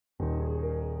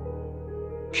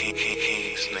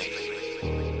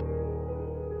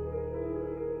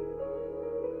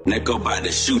NECCO about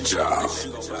to shoot y'all.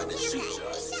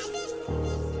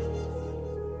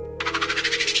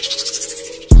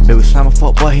 Baby slime a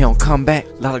fuck boy, he don't come back.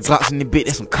 Lot of Glocks in the bit,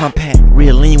 that's some compact.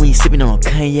 Real lean when you sippin' on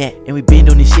cognac. And we been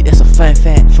doing this shit, that's a fun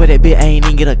fact. For that bitch, I ain't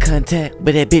even get a contact,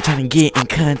 but that bitch tryna get in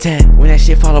contact. When that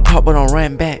shit fall apart, but don't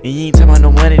run back. And you ain't talking about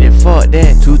no money, then fuck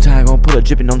that. 2 times gon' pull up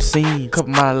drippin' on the scene.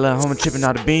 Couple mile little homie trippin'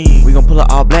 out the beam. We gon' pull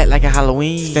up all black like a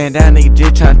Halloween. Stand down, nigga,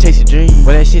 just tryna chase your dream.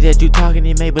 But that shit that you talking,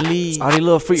 it make believe. All these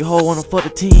little freak hoes wanna fuck the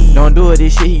team. Don't do it,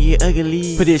 this shit, he get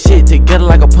ugly. Put this shit together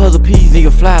like a puzzle piece.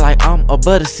 Nigga fly like I'm a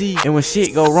butter seed. And when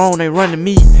shit go wrong, they run to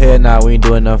me. Hell nah, we ain't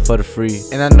doing nothing for the free.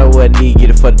 And I know what I need, get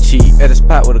it for the cheap. At a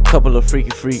spot with a couple of freaky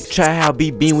freaks. Try how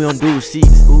beat bean, we don't do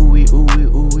receipts. Ooh wee, ooh wee,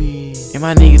 ooh wee. And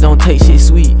my niggas don't take shit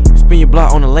sweet. Spin your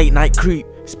block on a late night creep.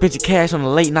 Spend your cash on a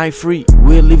late night freak.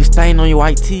 We'll leave a stain on your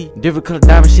white tee. Different color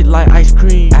diamond shit like ice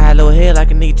cream. I had a little hair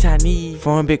like a nigga Chinese.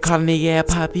 Foreign bitch call a nigga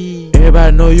ass poppy.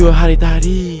 Everybody know you a hottie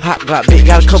thotty. Hot Glock bitch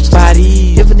got a couple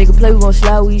bodies. If a nigga play, we gon'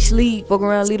 slide when he sleep. Fuck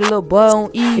around, leave a little boy on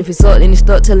E. If it's up, then it's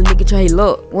stuck, tell a nigga try his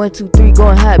luck. 1, 2, 3,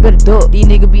 going hot, better duck. These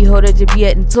niggas be hoe that just be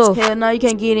acting tough. Hell nah, you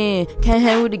can't get in. Can't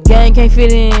hang with the gang, can't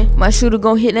fit in. My shooter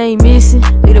gon' hit, they ain't missing.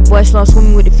 Leave the boy slum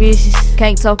swimming with the fishes.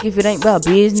 Can't talk if it ain't about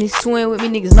business. Swim with me,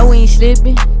 niggas know we ain't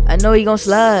slipping. I know he gon'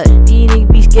 slide. These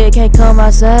niggas be scared, can't come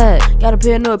outside. Got a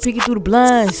paranoid peeking through the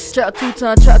blinds. Trap 2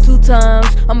 times, trap 2 times.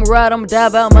 I'ma ride, I'ma die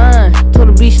about mine. Told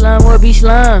him be slime, what be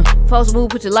slime. False move,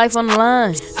 put your life on the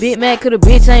line. Big Mac, cause the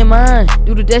bitch ain't mine.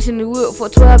 Do the dash in the whip for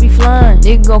 12, be flying.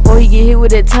 Nigga gon' fall, he get hit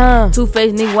with that time.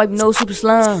 2-faced nigga, wipe your nose, super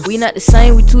slime. We not the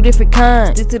same, we 2 different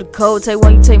kinds. Stick to the code, take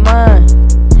one, you take mine.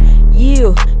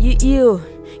 Yeah.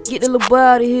 Get the little boy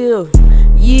out of here.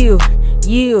 Yeah.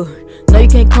 No, you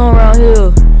can't come around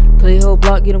here. Play the whole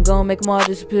block, get them gone, make them all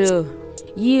disappear.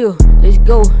 Yeah, let's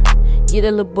go. Get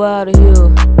that little boy out of here.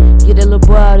 Get that little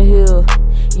boy out of here.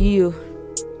 Yeah.